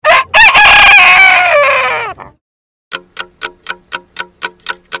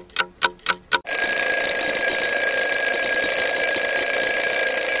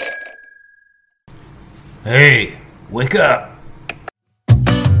Hey, wake up!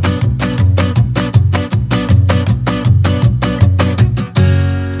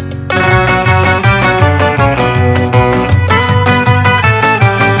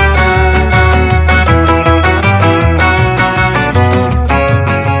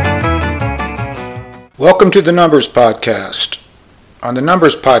 Welcome to the Numbers Podcast. On the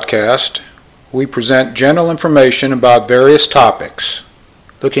Numbers Podcast, we present general information about various topics,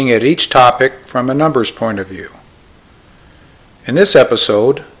 looking at each topic from a numbers point of view. In this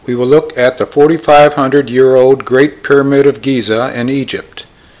episode, we will look at the 4,500-year-old Great Pyramid of Giza in Egypt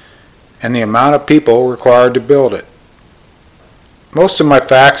and the amount of people required to build it. Most of my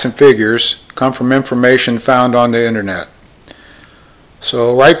facts and figures come from information found on the internet.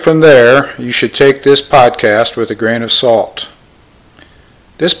 So right from there, you should take this podcast with a grain of salt.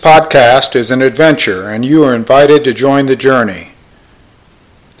 This podcast is an adventure, and you are invited to join the journey.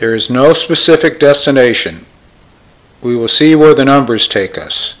 There is no specific destination. We will see where the numbers take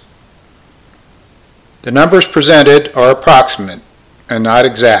us. The numbers presented are approximate and not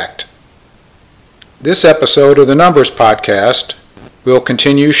exact. This episode of the Numbers Podcast will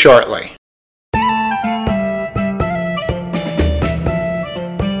continue shortly.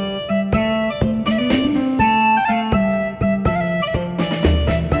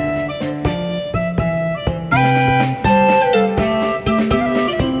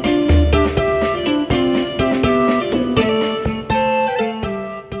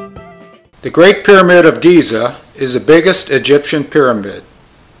 The Great Pyramid of Giza is the biggest Egyptian pyramid.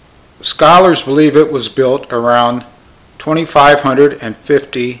 Scholars believe it was built around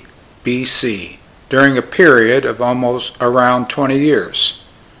 2550 BC, during a period of almost around 20 years.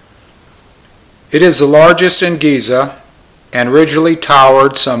 It is the largest in Giza and originally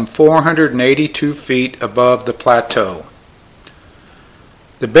towered some 482 feet above the plateau.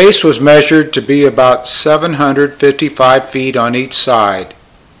 The base was measured to be about 755 feet on each side,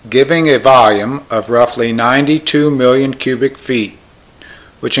 giving a volume of roughly 92 million cubic feet,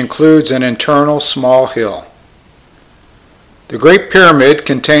 which includes an internal small hill. The Great Pyramid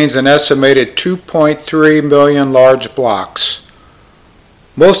contains an estimated 2.3 million large blocks.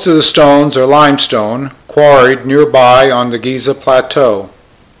 Most of the stones are limestone, quarried nearby on the Giza Plateau.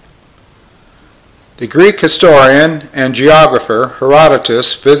 The Greek historian and geographer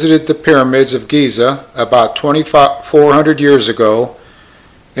Herodotus visited the pyramids of Giza about 2,400 years ago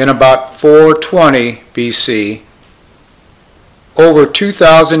in about 420 BC, over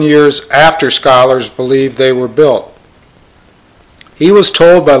 2,000 years after scholars believe they were built. He was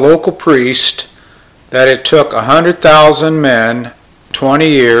told by local priests that it took 100,000 men 20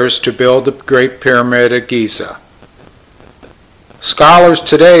 years to build the Great Pyramid of Giza. Scholars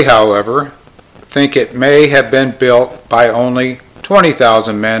today, however, think it may have been built by only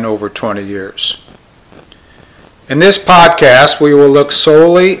 20,000 men over 20 years. In this podcast, we will look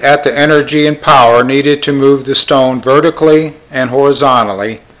solely at the energy and power needed to move the stone vertically and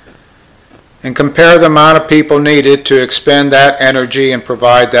horizontally, and compare the amount of people needed to expend that energy and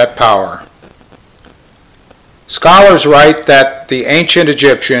provide that power. Scholars write that the ancient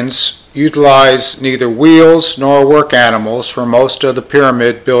Egyptians utilized neither wheels nor work animals for most of the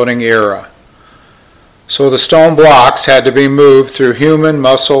pyramid building era, so the stone blocks had to be moved through human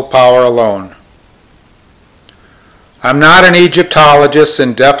muscle power alone. I'm not an Egyptologist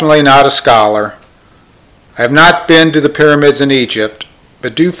and definitely not a scholar. I have not been to the pyramids in Egypt,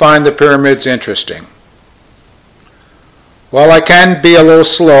 but do find the pyramids interesting. While I can be a little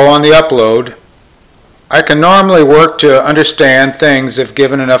slow on the upload, I can normally work to understand things if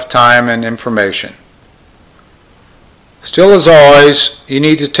given enough time and information. Still, as always, you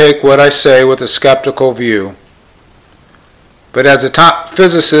need to take what I say with a skeptical view. But as the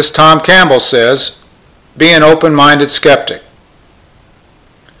physicist Tom Campbell says, be an open-minded skeptic.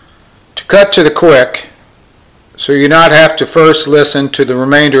 To cut to the quick, so you not have to first listen to the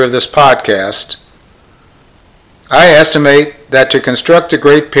remainder of this podcast, I estimate that to construct the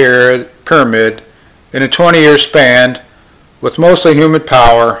Great Pyramid in a 20-year span with mostly human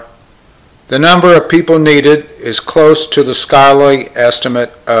power, the number of people needed is close to the scholarly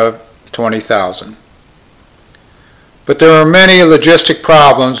estimate of 20,000. But there are many logistic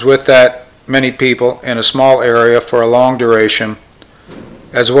problems with that many people in a small area for a long duration,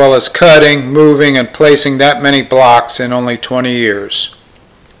 as well as cutting, moving, and placing that many blocks in only 20 years.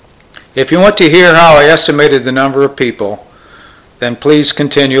 If you want to hear how I estimated the number of people, then please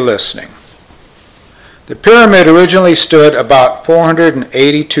continue listening. The pyramid originally stood about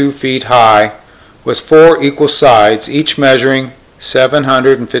 482 feet high with 4 equal sides, each measuring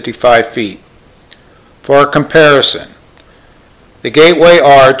 755 feet. For a comparison, the Gateway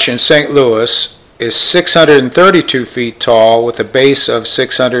Arch in St. Louis is 632 feet tall with a base of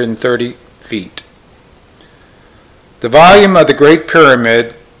 630 feet. The volume of the Great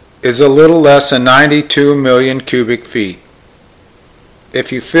Pyramid is a little less than 92 million cubic feet.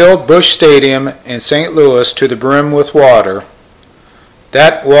 If you filled Busch Stadium in St. Louis to the brim with water,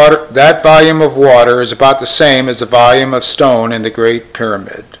 that volume of water is about the same as the volume of stone in the Great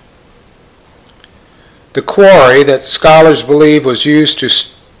Pyramid. The quarry that scholars believe was used to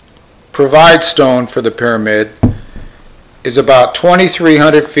provide stone for the pyramid is about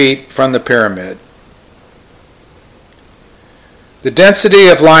 2,300 feet from the pyramid. The density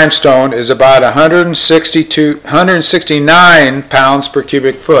of limestone is about 169 pounds per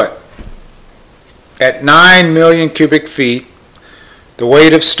cubic foot. At 9 million cubic feet, the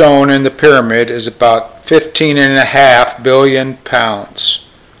weight of stone in the pyramid is about 15.5 billion pounds.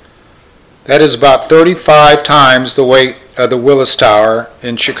 That is about 35 times the weight of the Willis Tower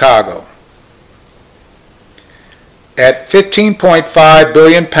in Chicago. At 15.5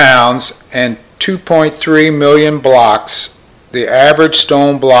 billion pounds and 2.3 million blocks, the average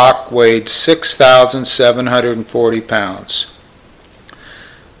stone block weighed 6,740 pounds.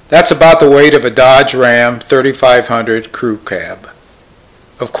 That's about the weight of a Dodge Ram 3500 crew cab.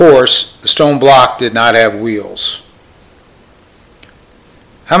 Of course, the stone block did not have wheels.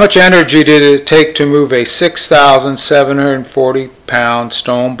 How much energy did it take to move a 6,740 pound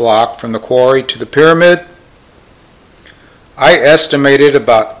stone block from the quarry to the pyramid? I estimated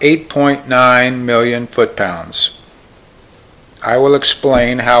about 8.9 million foot-pounds. I will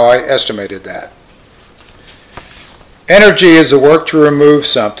explain how I estimated that. Energy is the work to remove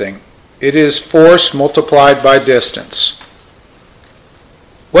something. It is force multiplied by distance.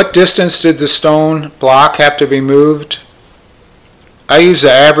 What distance did the stone block have to be moved? I use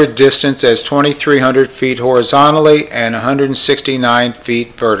the average distance as 2,300 feet horizontally and 169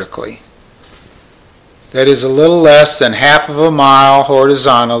 feet vertically. That is a little less than half of a mile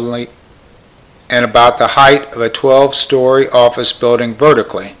horizontally and about the height of a 12-story office building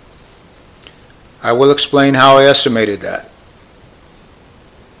vertically. I will explain how I estimated that.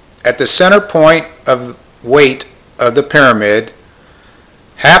 At the center point of weight of the pyramid,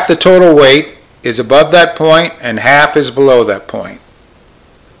 half the total weight is above that point and half is below that point.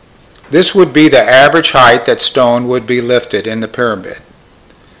 This would be the average height that stone would be lifted in the pyramid.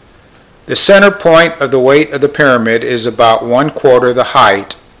 The center point of the weight of the pyramid is about 1/4 the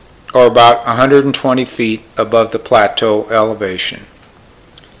height, or about 120 feet above the plateau elevation.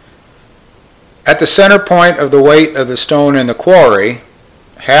 At the center point of the weight of the stone in the quarry,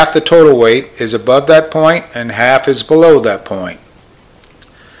 half the total weight is above that point and half is below that point.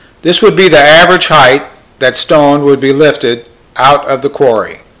 This would be the average height that stone would be lifted out of the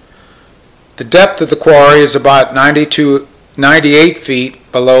quarry. The depth of the quarry is about 98 feet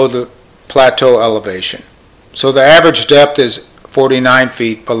below the plateau elevation. So the average depth is 49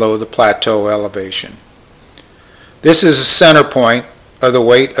 feet below the plateau elevation. This is the center point of the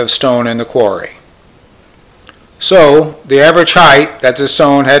weight of stone in the quarry. So the average height that the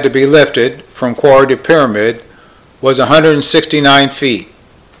stone had to be lifted from quarry to pyramid was 169 feet.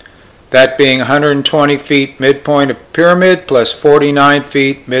 That being 120 feet midpoint of pyramid plus 49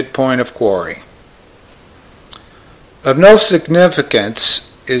 feet midpoint of quarry. Of no significance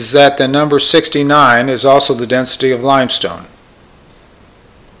is that the number 69 is also the density of limestone.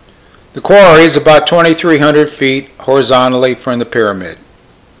 The quarry is about 2,300 feet horizontally from the pyramid.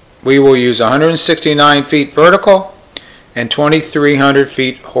 We will use 169 feet vertical and 2,300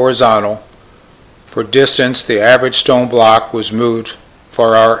 feet horizontal for distance the average stone block was moved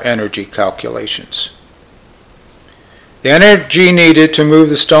for our energy calculations. The energy needed to move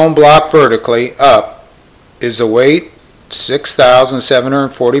the stone block vertically up is the weight,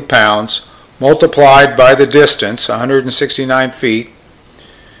 6,740 pounds, multiplied by the distance, 169 feet,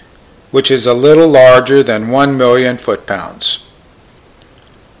 which is a little larger than 1 million foot-pounds.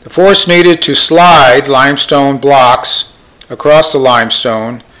 The force needed to slide limestone blocks across the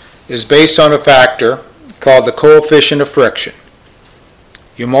limestone is based on a factor called the coefficient of friction.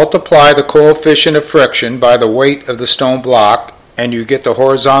 You multiply the coefficient of friction by the weight of the stone block and you get the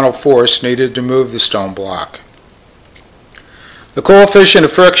horizontal force needed to move the stone block. The coefficient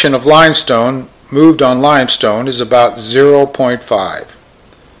of friction of limestone moved on limestone is about 0.5.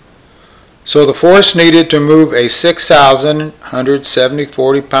 So the force needed to move a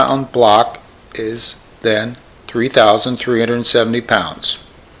 6,170 pound block is then 3,370 pounds.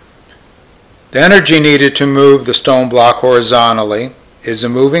 The energy needed to move the stone block horizontally is a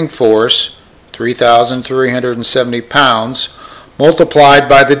moving force, 3,370 pounds, multiplied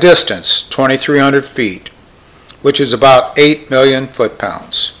by the distance, 2,300 feet, which is about 8 million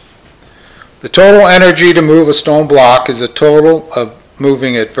foot-pounds. The total energy to move a stone block is a total of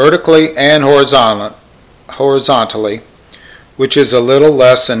moving it vertically and horizontally, which is a little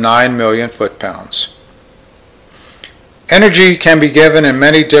less than 9 million foot-pounds. Energy can be given in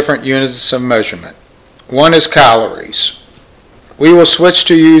many different units of measurement. One is calories. We will switch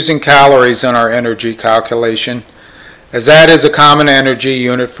to using calories in our energy calculation, as that is a common energy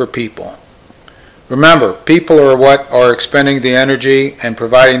unit for people. Remember, people are what are expending the energy and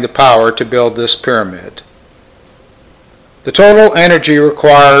providing the power to build this pyramid. The total energy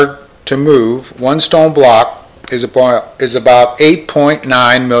required to move one stone block is about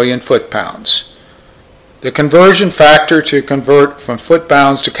 8.9 million foot-pounds. The conversion factor to convert from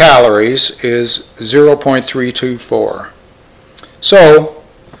foot-pounds to calories is 0.324. So,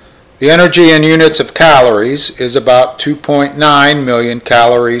 the energy in units of calories is about 2.9 million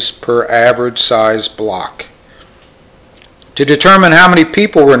calories per average size block. To determine how many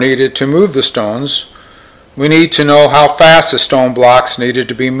people were needed to move the stones, we need to know how fast the stone blocks needed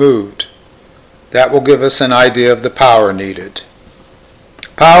to be moved. That will give us an idea of the power needed.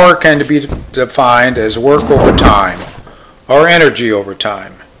 Power can be defined as work over time, or energy over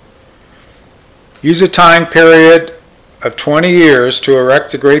time. Use a time period of 20 years to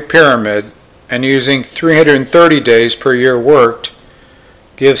erect the Great Pyramid, and using 330 days per year worked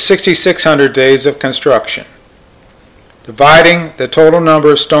gives 6,600 days of construction. Dividing the total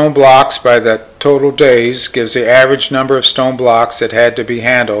number of stone blocks by the total days gives the average number of stone blocks that had to be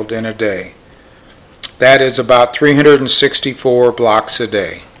handled in a day. That is about 364 blocks a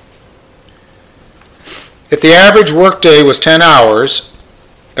day. If the average workday was 10 hours,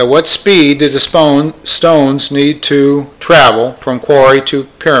 at what speed did the stones need to travel from quarry to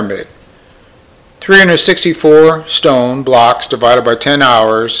pyramid? 364 stone blocks divided by 10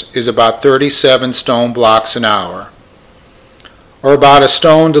 hours is about 37 stone blocks an hour, or about a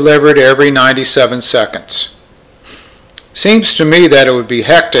stone delivered every 97 seconds. Seems to me that it would be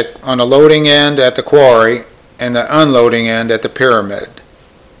hectic on the loading end at the quarry and the unloading end at the pyramid.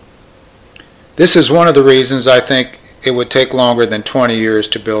 This is one of the reasons I think it would take longer than 20 years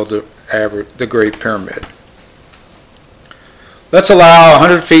to build the Great Pyramid. Let's allow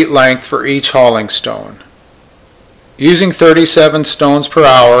 100 feet length for each hauling stone. Using 37 stones per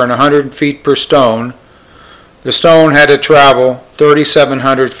hour and 100 feet per stone, the stone had to travel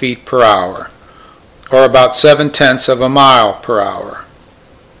 3,700 feet per hour, or about 7/10 of a mile per hour.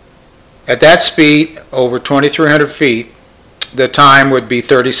 At that speed, over 2,300 feet, the time would be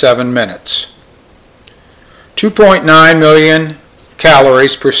 37 minutes. 2.9 million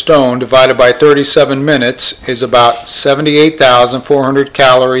calories per stone divided by 37 minutes is about 78,400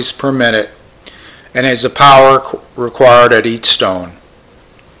 calories per minute, and is the power required at each stone.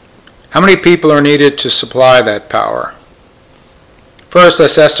 How many people are needed to supply that power? First,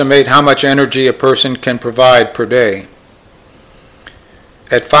 let's estimate how much energy a person can provide per day.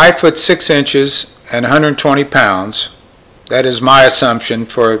 At 5 foot 6 inches and 120 pounds, that is my assumption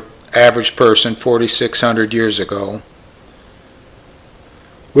for an average person 4,600 years ago,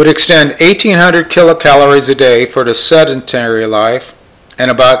 would extend 1,800 kilocalories a day for the sedentary life and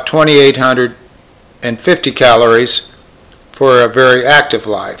about 2,850 calories for a very active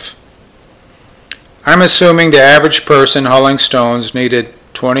life. I'm assuming the average person hauling stones needed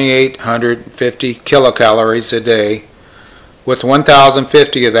 2,850 kilocalories a day, with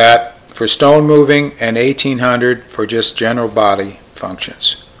 1,050 of that for stone moving and 1,800 for just general body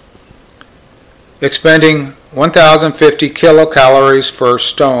functions. Expending 1,050 kilocalories for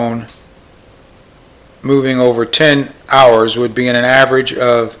stone moving over 10 hours would be an average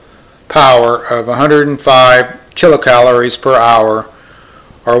of power of 105 kilocalories per hour,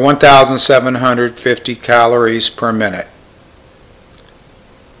 or 1,750 calories per minute.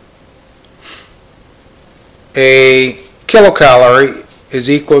 A kilocalorie is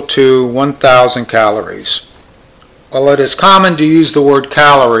equal to 1,000 calories. While it is common to use the word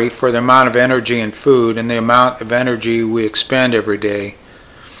calorie for the amount of energy in food and the amount of energy we expend every day,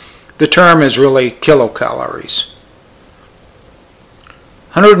 the term is really kilocalories.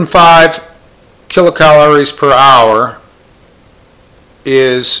 105 kilocalories per hour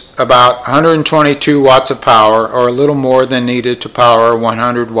is about 122 watts of power, or a little more than needed to power a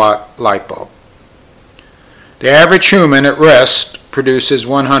 100-watt light bulb. The average human at rest produces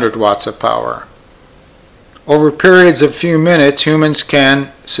 100 watts of power. Over periods of a few minutes, humans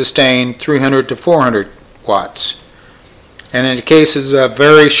can sustain 300 to 400 watts. And in cases of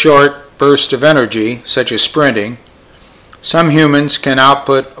very short bursts of energy, such as sprinting, some humans can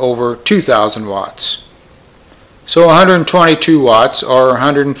output over 2,000 watts. So 122 watts, or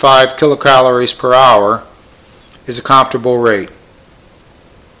 105 kilocalories per hour, is a comfortable rate.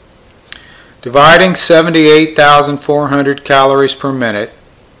 Dividing 78,400 calories per minute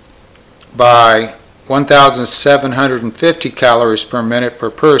by 1,750 calories per minute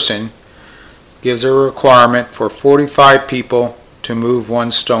per person gives a requirement for 45 people to move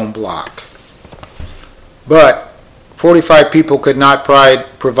one stone block. But 45 people could not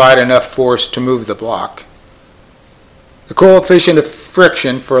provide enough force to move the block. The coefficient of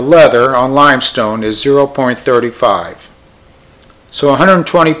friction for leather on limestone is 0.35. So a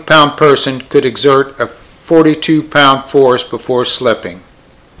 120-pound person could exert a 42-pound force before slipping.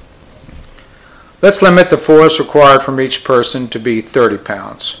 Let's limit the force required from each person to be 30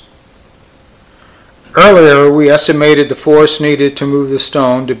 pounds. Earlier, we estimated the force needed to move the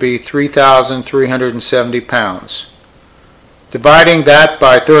stone to be 3,370 pounds. Dividing that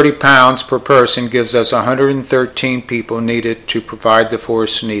by 30 pounds per person gives us 113 people needed to provide the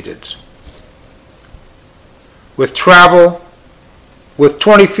force needed. With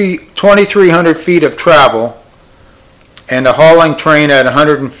 2,300 feet of travel and a hauling train at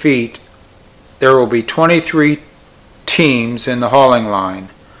 100 feet, there will be 23 teams in the hauling line,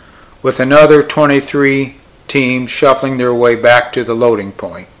 with another 23 teams shuffling their way back to the loading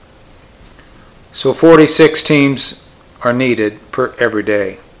point. So 46 teams are needed every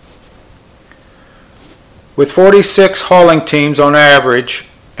day. With 46 hauling teams on average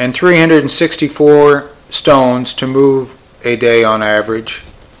and 364 stones to move a day on average,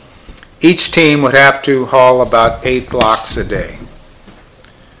 each team would have to haul about 8 blocks a day.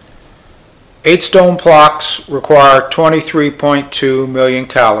 8 stone blocks require 23.2 million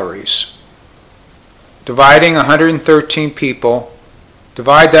calories. Dividing 113 people,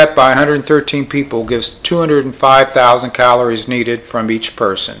 divide that by 113 people gives 205,000 calories needed from each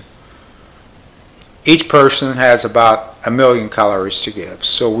person. Each person has about 1 million calories to give,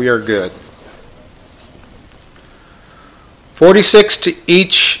 so we are good. 46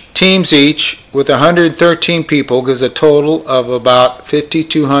 teams each with 113 people gives a total of about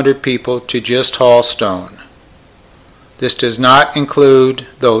 5,200 people to just haul stone. This does not include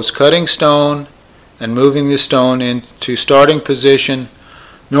those cutting stone and moving the stone into starting position,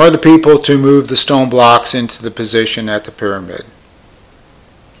 nor the people to move the stone blocks into the position at the pyramid.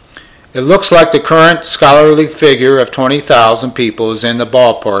 It looks like the current scholarly figure of 20,000 people is in the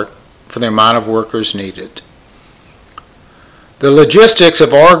ballpark for the amount of workers needed. The logistics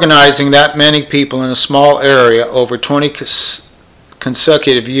of organizing that many people in a small area over 20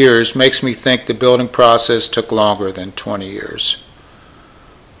 consecutive years makes me think the building process took longer than 20 years.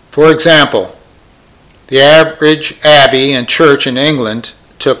 For example, the average abbey and church in England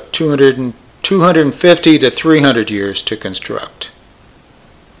took 250 to 300 years to construct.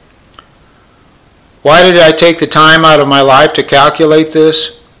 Why did I take the time out of my life to calculate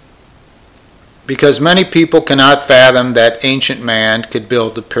this? Because many people cannot fathom that ancient man could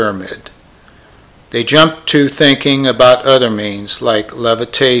build the pyramid. They jump to thinking about other means like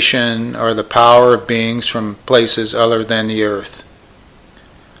levitation or the power of beings from places other than the earth.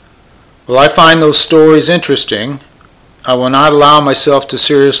 While I find those stories interesting, I will not allow myself to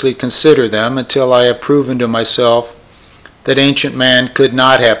seriously consider them until I have proven to myself that ancient man could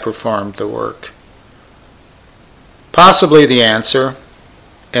not have performed the work. Possibly the answer,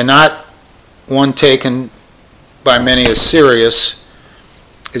 and not one taken by many as serious,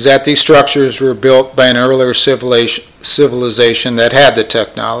 is that these structures were built by an earlier civilization that had the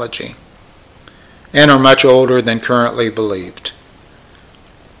technology and are much older than currently believed.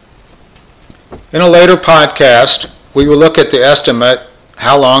 In a later podcast, we will look at the estimate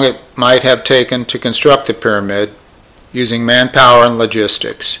how long it might have taken to construct the pyramid using manpower and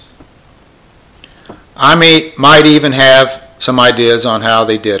logistics. I might even have some ideas on how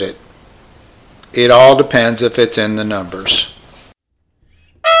they did it. It all depends if it's in the numbers.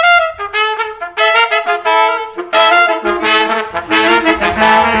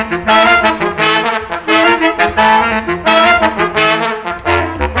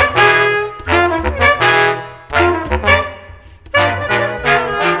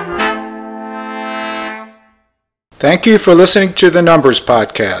 Thank you for listening to the Numbers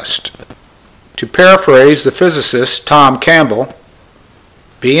Podcast. To paraphrase the physicist Tom Campbell,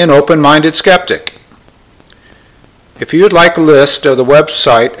 be an open-minded skeptic. If you'd like a list of the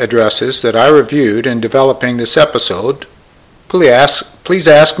website addresses that I reviewed in developing this episode, please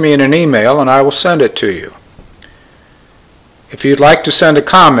ask me in an email and I will send it to you. If you'd like to send a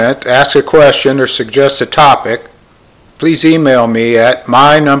comment, ask a question, or suggest a topic, please email me at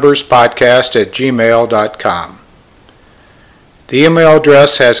mynumberspodcast@gmail.com. The email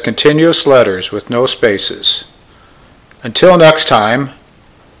address has continuous letters with no spaces. Until next time,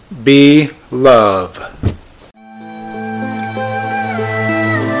 be love.